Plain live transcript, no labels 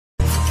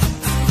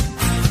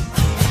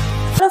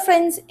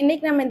friends,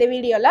 இன்னைக்கு நம்ம இந்த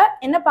வீடியோல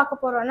என்ன பார்க்க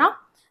போறோம்னா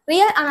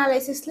ரியல்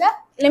அனாலிசிஸ்ல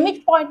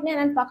லிமிட் பாயிண்ட்னா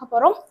என்னன்னு பார்க்க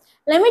போறோம்.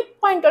 லிமிட்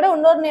பாயிண்டோட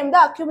இன்னொரு நேம்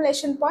தான்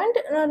அக்யூமுலேஷன் பாயிண்ட்,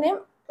 இன்னொரு நேம்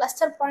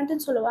கிளஸ்டர்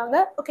பாயிண்ட்னு சொல்லுவாங்க.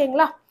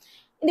 ஓகேங்களா?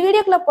 இந்த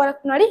வீடியோக்குள்ள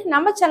போறதுக்கு முன்னாடி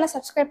நம்ம சேனலை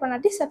சப்ஸ்கிரைப்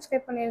பண்ணாட்டி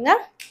சப்ஸ்கிரைப் பண்ணிருங்க.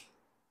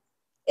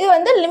 இது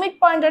வந்து லிமிட்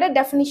பாயிண்டோட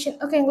டெஃபினிஷன்.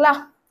 ஓகேங்களா?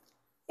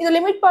 இது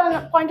லிமிட்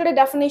பாயிண்டோட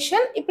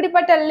டெஃபினிஷன்.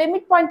 இப்படிப்பட்ட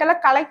லிமிட் பாயிண்ட்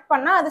எல்லாம் கலெக்ட்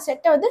பண்ணா அது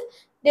செட்டை வந்து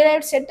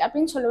டிரைவ்ட் செட்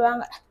அப்படின்னு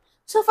சொல்லுவாங்க.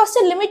 ஸோ ஃபர்ஸ்ட்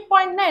லிமிட்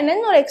பாயிண்ட்னா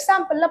என்னன்னு ஒரு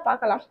எக்ஸாம்பிள்ல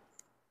பார்க்கலாம்.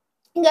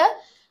 இங்க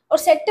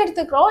ஒரு செட்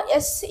எடுத்துக்கிறோம்.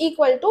 S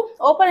equal to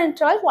open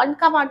interval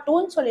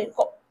 1,2ன்னு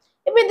சொல்லியிருக்கோம்.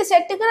 இப்போ இந்த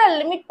செட்டுக்கு நான்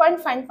லிமிட் பாயிண்ட்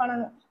ஃபைண்ட்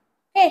பண்ணணும்.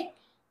 ஓகே,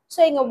 ஸோ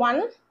இங்க 1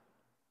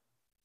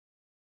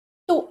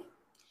 2.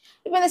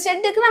 இப்போ இந்த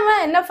செட்டுக்கு நம்ம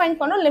என்ன ஃபைண்ட்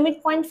பண்ணணும்?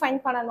 லிமிட் பாயிண்ட்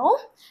ஃபைண்ட் பண்ணணும்.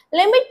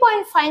 லிமிட்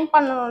பாயிண்ட் ஃபைண்ட்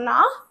பண்ணணும்னா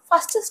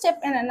ஃபர்ஸ்ட்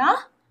ஸ்டெப் என்னன்னா,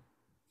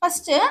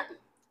 ஃபர்ஸ்ட்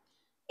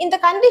இந்த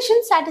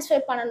கண்டிஷன் சாட்டிஸ்ஃபை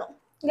பண்ணணும்.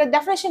 இங்க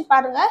டெஃபினிஷன்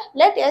பாருங்க.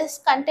 let S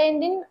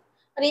contained in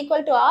or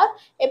equal to R,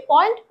 a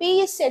point P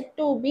is said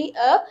to be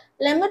a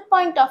limit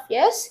point of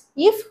S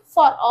if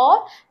for all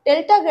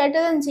delta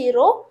greater than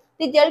 0,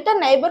 the delta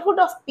neighborhood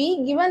of P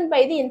given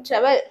by the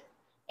interval.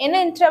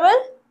 என்ன interval?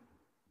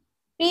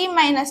 P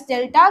minus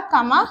delta,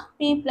 comma P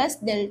plus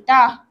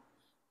delta.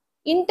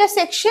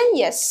 Intersection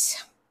S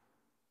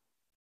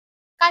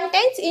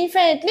contains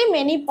infinitely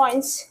many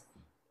points.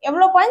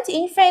 எவ்வளோ points?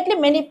 Infinitely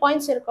many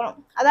points இருக்கணும்.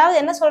 அதாவது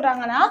என்ன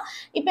சொல்றாங்கன்னா,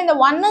 இப்போ இந்த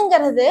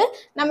 1ங்கிறது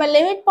நம்ம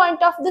limit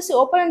point of this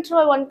open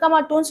interval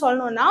 1,2ன்னு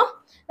சொல்லணும்னா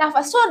நான்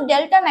ஃபர்ஸ்ட் ஒரு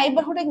டெல்டா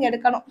நைபர்ஹுட் இங்கே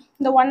எடுக்கணும்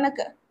இந்த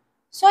 1க்கு.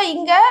 ஸோ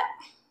இங்கே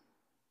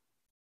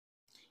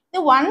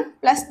இது 1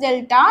 +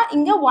 டெல்டா,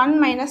 இங்கே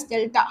 1 -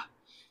 டெல்டா.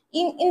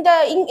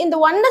 இந்த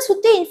 1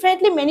 சுற்றி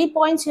இன்ஃபைனிட்லி மெனி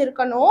பாயிண்ட்ஸ்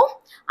இருக்கணும்.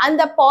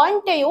 அந்த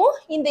பாயிண்ட்டையும்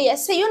இந்த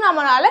எஸ்ஸையும்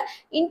நம்மளால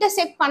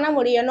இன்டர்செக்ட் பண்ண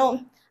முடியணும்.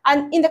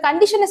 இந்த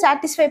கண்டிஷனை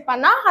சாட்டிஸ்ஃபை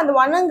பண்ணால் அந்த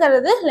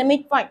 1ங்கிறது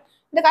லிமிட் பாயிண்ட்.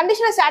 இந்த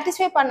கண்டிஷனை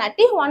satisfy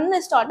பண்ணாட்டி 1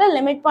 is not a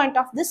limit point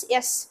of this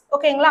S.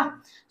 ஓகேங்களா?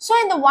 ஸோ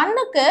இந்த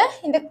 1க்கு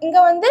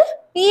இங்கே வந்து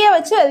P-யை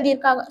வச்சு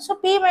எழுதியிருக்காங்க. So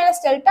P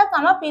 - delta,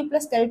 comma P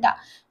 + delta.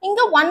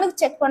 இங்கே 1க்கு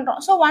செக் பண்ணுறோம்.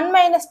 So 1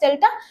 -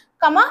 delta,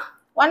 comma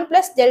 1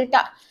 +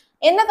 delta.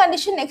 என்ன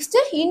கண்டிஷன்? Next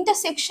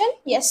intersection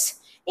S.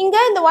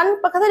 இங்கே இந்த 1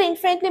 பக்கத்தில்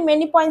இன்ஃபைனிட்லி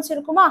மெனி பாயிண்ட்ஸ்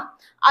இருக்குமா,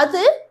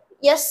 அது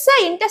எஸ்ஸை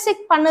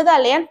இன்டர்செக்ட் பண்ணுதா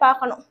இல்லையான்னு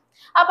பார்க்கணும்.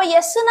 அப்போ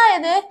எஸ்னா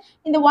எது?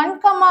 இந்த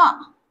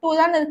 1,2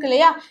 தான் இருக்கு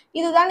இல்லையா,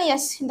 இதுதான்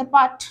எஸ் இந்த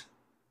பார்ட்.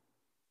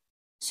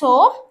 ஸோ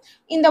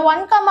இந்த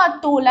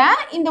 1,2ல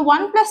இந்த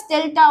 1 +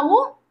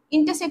 டெல்டாவும்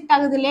இன்டர்செக்ட்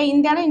ஆகுது இல்லையா,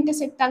 இந்த இடம்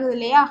இன்டர்செக்ட் ஆகுது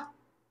இல்லையா.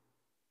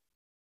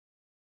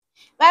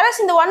 வேற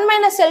இந்த 1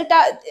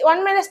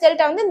 -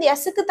 டெல்டா வந்து இந்த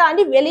எஸ்ஸுக்கு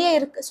தாண்டி வெளியே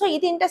இருக்கு. ஸோ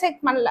இது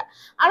இன்டர்செக்ட் பண்ணல.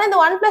 ஆனால் இந்த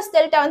 1 +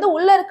 டெல்டா வந்து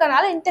உள்ள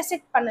இருக்கனால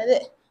இன்டர்செக்ட் பண்ணுது.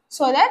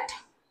 ஸோ தட்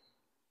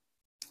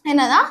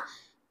என்னதான்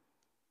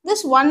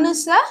this 1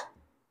 is a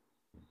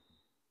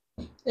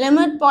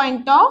limit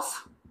point of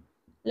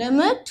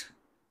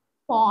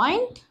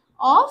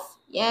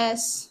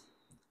S.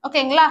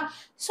 ஓகேங்களா?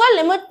 ஸோ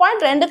லிமிட்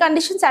பாயிண்ட் ரெண்டு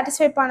கண்டிஷன்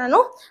சாட்டிஸ்ஃபை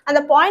பண்ணணும். அந்த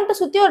பாயிண்ட்டை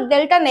சுற்றி ஒரு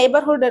டெல்டா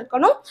நெய்பர்ஹுட்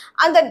இருக்கணும்.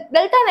 அந்த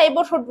டெல்டா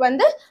நெய்பர்ஹுட்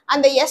வந்து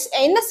அந்த எஸ்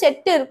என்ன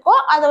செட் இருக்கோ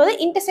அதை வந்து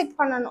இன்டர்செக்ட்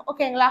பண்ணணும்.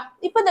 ஓகேங்களா?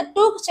 இப்போ இந்த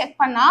 2க்கு செக்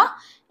பண்ணால்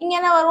இங்கே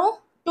என்ன வரும்?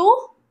 2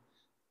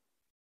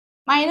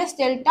 -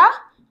 டெல்டா,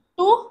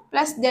 2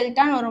 +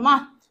 டெல்டான்னு வருமா.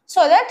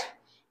 ஸோ தட்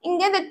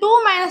இங்கே இந்த 2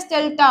 -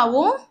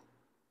 டெல்டாவும்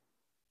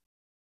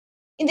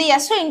இந்த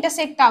எஸ்ஸும்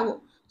இன்டர்செக்ட் ஆகும்.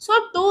 So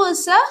 2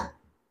 is a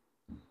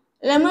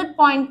limit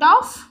point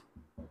of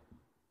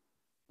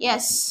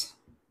S.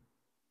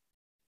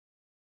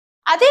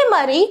 அதே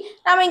மாதிரி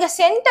நம்ம இங்க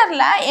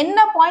சென்டர்ல என்ன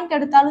பாயிண்ட்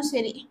எடுத்தாலும்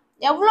சரி,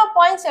 எவ்வளோ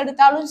பாயிண்ட்ஸ்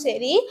எடுத்தாலும்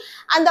சரி,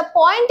 அந்த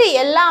பாயிண்ட்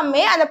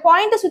எல்லாமே அந்த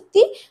பாயிண்ட்டை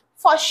சுற்றி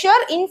for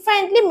sure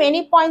infinitely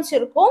many points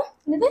இருக்கும்.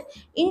 இது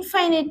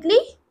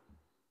infinitely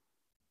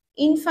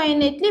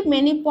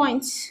many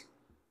பாயிண்ட்ஸ்.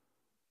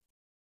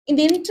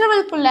 இந்த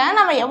இன்டர்வல்குள்ள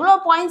நம்ம எவ்வளோ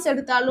பாயிண்ட்ஸ்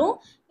எடுத்தாலும்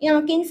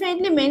நமக்கு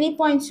இன்ஃபைனிட்லி மெனி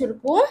பாயிண்ட்ஸ்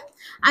இருக்கும்.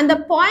 அந்த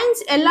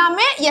பாயிண்ட்ஸ்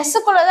எல்லாமே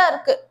எஸ்ஸுக்குள்ள தான்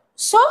இருக்கு.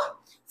 So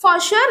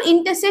for sure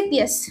intersect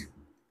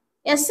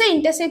எஸ்ஸை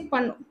intersect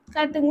பண்ணும்.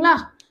 கரெக்டுங்களா?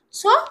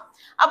 ஸோ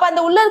அப்போ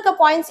அந்த உள்ள இருக்க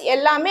பாயிண்ட்ஸ்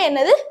எல்லாமே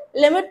என்னது?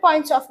 Limit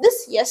points of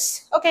this S.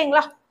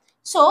 ஓகேங்களா?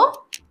 ஸோ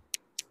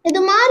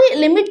இது மாதிரி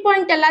லிமிட்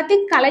பாயிண்ட்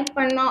எல்லாத்தையும்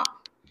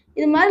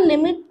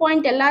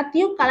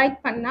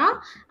கலெக்ட் பண்ணா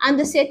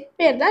அந்த செட்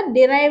பேர் தான்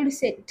டிரைவ்டு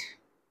செட்.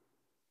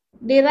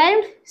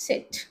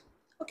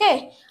 ஓகே,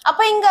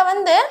 அப்போ இங்கே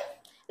வந்து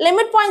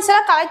லிமிட் பாயிண்ட்ஸ்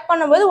எல்லாம் கலெக்ட்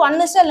பண்ணும்போது 1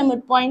 is a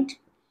லிமிட் பாயிண்ட்.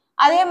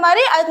 அதே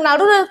மாதிரி அதுக்கு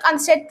நடுவில்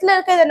அந்த செட்டில்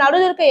இருக்க இந்த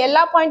நடுவில் இருக்க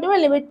எல்லா பாயிண்ட்டுமே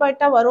லிமிட்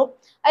பாயிண்ட்டாக வரும்.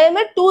 அதே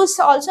மாதிரி 2 is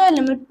also a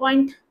limit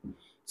point.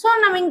 So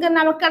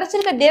நமக்கு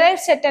கிடைச்சிருக்க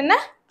டிரைவ் செட் என்ன?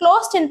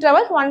 Closed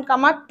interval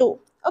 1,2.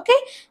 ஓகே,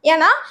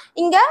 ஏன்னா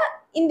இங்கே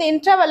இந்த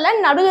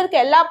இன்டர்வலில் நடுவில் இருக்க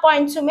எல்லா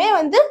பாயிண்ட்ஸுமே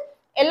வந்து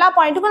எல்லா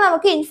பாயிண்ட்டுக்கும்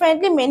நமக்கு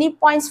இன்ஃபைனிட்லி மெனி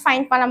பாயிண்ட்ஸ்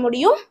ஃபைண்ட் பண்ண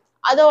முடியும்.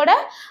 அதோட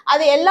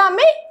அது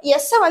எல்லாமே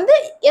எஸ்ஸை வந்து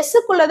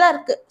எஸ்ஸுக்குள்ளே தான்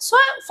இருக்குது. ஸோ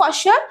ஃபார்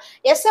ஷுர்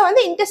எஸ்ஸை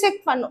வந்து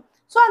இன்டர்செக்ட் பண்ணும்.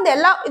 ஸோ அந்த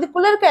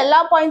இதுக்குள்ளே இருக்க எல்லா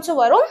பாயிண்ட்ஸும்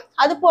வரும்.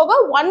 அது போக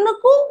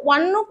 1க்கும்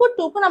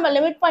 2க்கும் நம்ம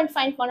லிமிட் பாயிண்ட்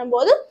ஃபைண்ட்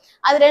பண்ணும்போது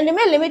அது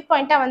ரெண்டுமே லிமிட்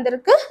பாயிண்ட்டாக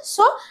வந்திருக்கு.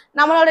 ஸோ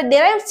நம்மளோட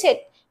டிரைவ்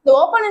செட் இந்த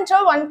ஓப்பன்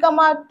இன்டர்வல்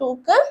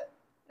 1,2க்கு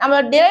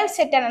நம்மளோட டிரைவ்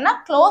செட் என்னன்னா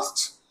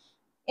க்ளோஸ்ட்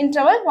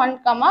interval 1,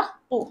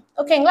 2.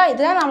 ஓகேங்களா,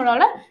 இதுதான்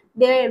நம்மளோட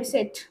derived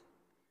set.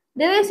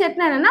 Derived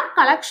setனா என்னன்னா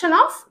collection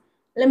of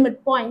limit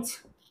points.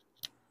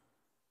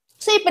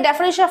 So, இப்போ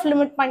definition of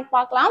limit point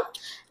பார்க்கலாம்.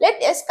 Let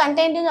S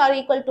contained in or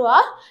equal to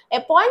R, a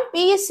point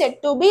P is said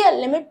to be a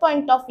limit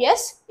point of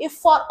S if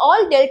for all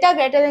delta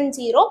greater than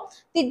 0,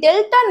 the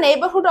delta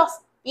neighborhood of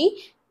P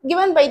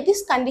given by this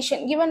condition,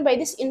 given by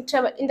this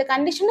interval, இந்த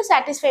condition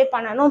satisfy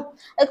பண்ணணும்.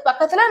 அதுக்கு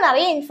பக்கத்துல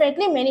நிறைய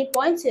infinitely many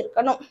points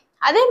இருக்கணும்.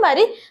 அதே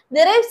மாதிரி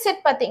derived set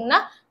பார்த்தீங்கன்னா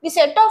the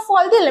set of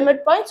all the limit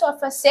points of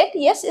a set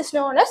S is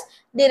known as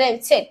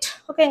derived set.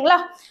 ஓகேங்களா,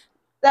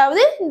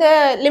 அதாவது இந்த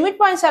லிமிட்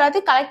பாயிண்ட்ஸ்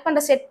எல்லாத்தையும் கலெக்ட்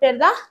பண்ணுற செட் பேர்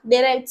தான்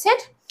derived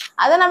செட்.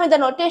 அதை நம்ம இந்த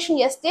notation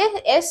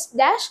S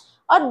dash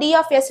R D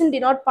of S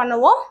denote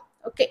பண்ணுவோம்.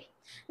 ஓகே,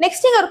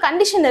 நெக்ஸ்ட் இங்கே ஒரு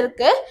கண்டிஷன்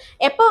இருக்கு.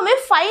 எப்பவுமே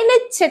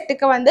ஃபைனைட்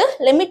செட்டுக்கு வந்து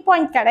லிமிட்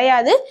பாயிண்ட்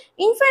கிடையாது.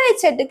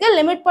 இன்ஃபைனைட் செட்டுக்கு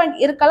லிமிட் பாயிண்ட்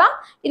இருக்கலாம்,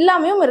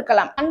 இல்லாமையும்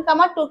இருக்கலாம். 1,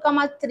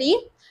 2, 3.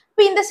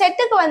 இப்போ இந்த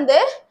செட்டுக்கு வந்து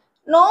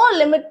நோ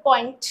லிமிட்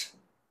பாயிண்ட்.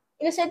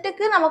 இந்த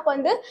செட்டுக்கு நமக்கு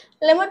வந்து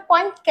லிமிட்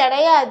பாயிண்ட்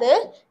கிடையாது.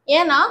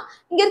 ஏன்னா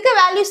இங்க இருக்க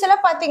வேல்யூஸ்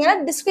எல்லாம் பார்த்தீங்கன்னா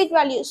டிஸ்கிரீட்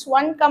வேல்யூஸ்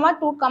 1,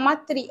 2,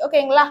 3.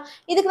 ஓகேங்களா,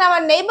 இதுக்கு நம்ம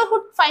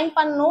நெய்பர்ஹுட் ஃபைண்ட்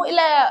பண்ணணும்,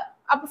 இல்லை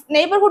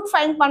நெய்பர்ஹுட்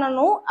ஃபைண்ட்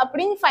பண்ணணும்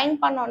அப்படின்னு ஃபைண்ட்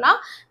பண்ணோம்னா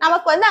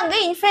நமக்கு வந்து அங்கே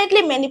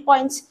இன்ஃபைனைட்லி மெனி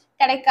பாயிண்ட்ஸ்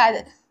கிடைக்காது.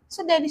 So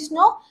there is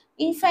no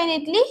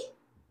infinitely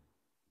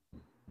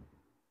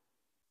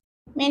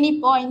many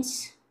points.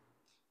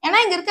 ஏன்னா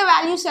இங்க இருக்க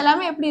வேல்யூஸ்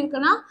எல்லாமே எப்படி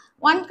இருக்குன்னா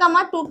 1,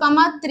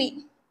 2, 3.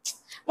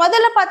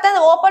 முதல்ல பார்த்தா அந்த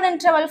ஓப்பன்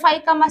இன்டர்வல்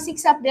 5,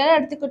 6 அப்படியெல்லாம்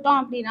எடுத்துக்கிட்டோம்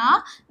அப்படின்னா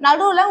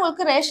நடுவில்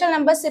உங்களுக்கு ரேஷனல்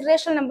நம்பர்ஸ்,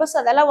 இர்ரேஷனல் நம்பர்ஸ்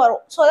அதெல்லாம்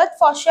வரும். ஸோ தட்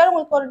ஃபார் ஷுர்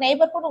உங்களுக்கு ஒரு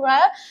நெய்பர்ஹுட்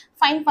உங்களால்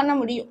ஃபைண்ட் பண்ண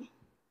முடியும்.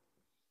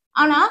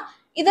 ஆனால்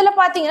இதில்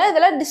பார்த்தீங்கன்னா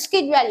இதெல்லாம்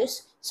டிஸ்கிரீட் வேல்யூஸ்.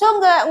 ஸோ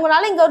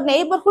உங்களால் இங்கே ஒரு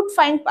நெய்பர்ஹுட்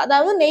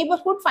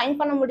ஃபைண்ட்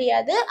பண்ண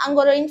முடியாது. அங்கே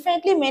ஒரு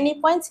இன்ஃபைனைட்லி மெனி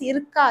பாயிண்ட்ஸ்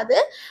இருக்காது.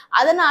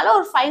 அதனால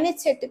ஒரு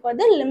ஃபைனைட் செட்டுக்கு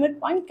வந்து லிமிட்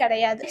பாயிண்ட்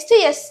கிடையாது. நெக்ஸ்ட்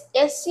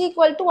S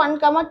ஈக்குவல் டு 1,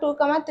 2,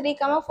 3,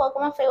 4,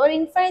 5 ஒரு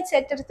இன்ஃபைனைட்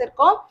செட்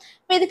எடுத்திருக்கோம்.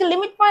 இப்போ இதுக்கு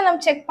லிமிட் பாயிண்ட்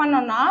நம்ம செக்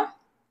பண்ணோம்னா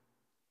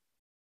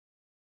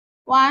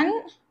 1,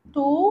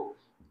 2,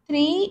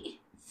 3,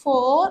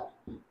 4,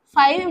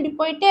 5 இப்படி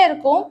போயிட்டே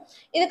இருக்கும்.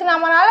 இதுக்கு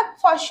நம்மளால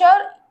ஃபார்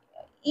ஷுர்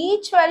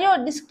ஈச் வேல்யூ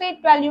ஒரு டிஸ்கிரீட்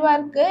வேல்யூவாக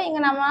இருக்குது. இங்கே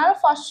நம்மளால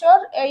for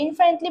sure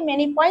infinitely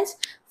many points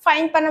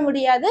find பண்ண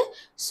முடியாது.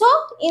 ஸோ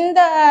இந்த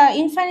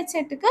இன்ஃபைனைட்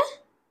செட்டுக்கு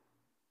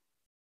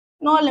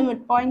நோ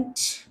லிமிட்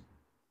பாயிண்ட்.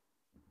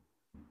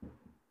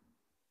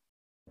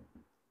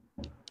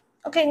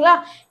 ஓகேங்களா,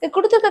 இது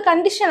கொடுத்துருக்க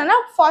கண்டிஷன்னா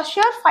ஃபார்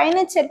ஷுர்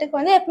ஃபைனைட் செட்டுக்கு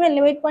வந்து எப்பவுமே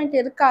லிமிட் பாயிண்ட்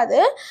இருக்காது.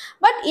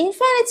 பட்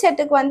இன்ஃபைனைட்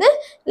செட்டுக்கு வந்து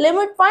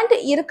லிமிட் பாயிண்ட்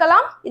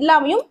இருக்கலாம்,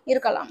 இல்லாமையும்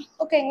இருக்கலாம்.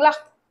 ஓகேங்களா,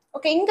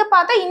 ஓகே, இங்கே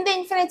பார்த்தா இந்த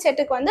இன்ஃபைனைட்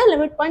செட்டுக்கு வந்து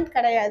லிமிட் பாயிண்ட்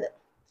கிடையாது.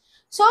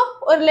 ஸோ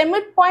ஒரு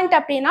லிமிட் பாயிண்ட்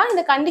அப்படின்னா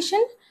இந்த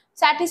கண்டிஷன்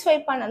சாட்டிஸ்ஃபை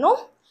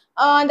பண்ணணும்.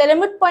 அந்த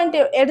லிமிட் பாயிண்ட்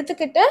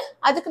எடுத்துக்கிட்டு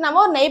அதுக்கு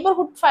நம்ம ஒரு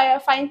நெய்பர்ஹுட்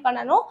ஃபைண்ட்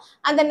பண்ணணும்.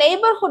 அந்த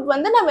நெய்பர்ஹுட்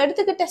வந்து நம்ம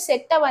எடுத்துக்கிட்ட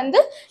செட்டை வந்து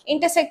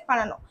இன்டர்செக்ட்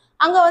பண்ணணும்.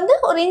 அங்கே வந்து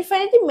ஒரு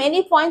இன்ஃபினிட்டி மெனி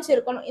பாயிண்ட்ஸ்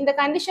இருக்கணும். இந்த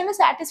கண்டிஷனை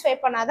சாட்டிஸ்ஃபை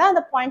பண்ணாதான்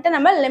அந்த பாயிண்ட்டை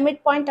நம்ம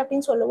லிமிட் பாயிண்ட்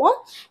அப்படின்னு சொல்லுவோம்.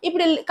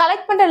 இப்படி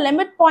கலெக்ட் பண்ணுற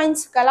லிமிட்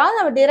பாயிண்ட்ஸ்க்கெல்லாம்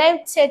நம்ம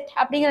டிரைவ்ட் செட்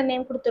அப்படிங்கிற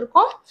நேம்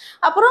கொடுத்துருக்கோம்.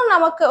 அப்புறம்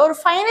நமக்கு ஒரு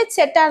ஃபைனைட்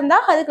செட்டாக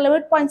இருந்தால் அதுக்கு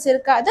லிமிட் பாயிண்ட்ஸ்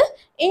இருக்காது.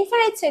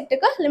 இன்ஃபினைட்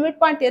செட்டுக்கு லிமிட்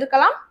பாயிண்ட்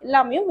இருக்கலாம்,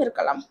 இல்லாமையும்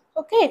இருக்கலாம்.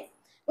 ஓகே,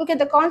 உங்களுக்கு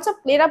இந்த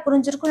கான்செப்ட் கிளியராக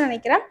புரிஞ்சிருக்கும்னு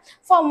நினைக்கிறேன்.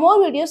 For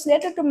more videos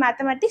related to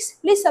mathematics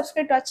please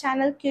subscribe to our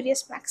channel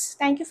Curious Maths.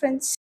 Thank you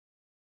friends.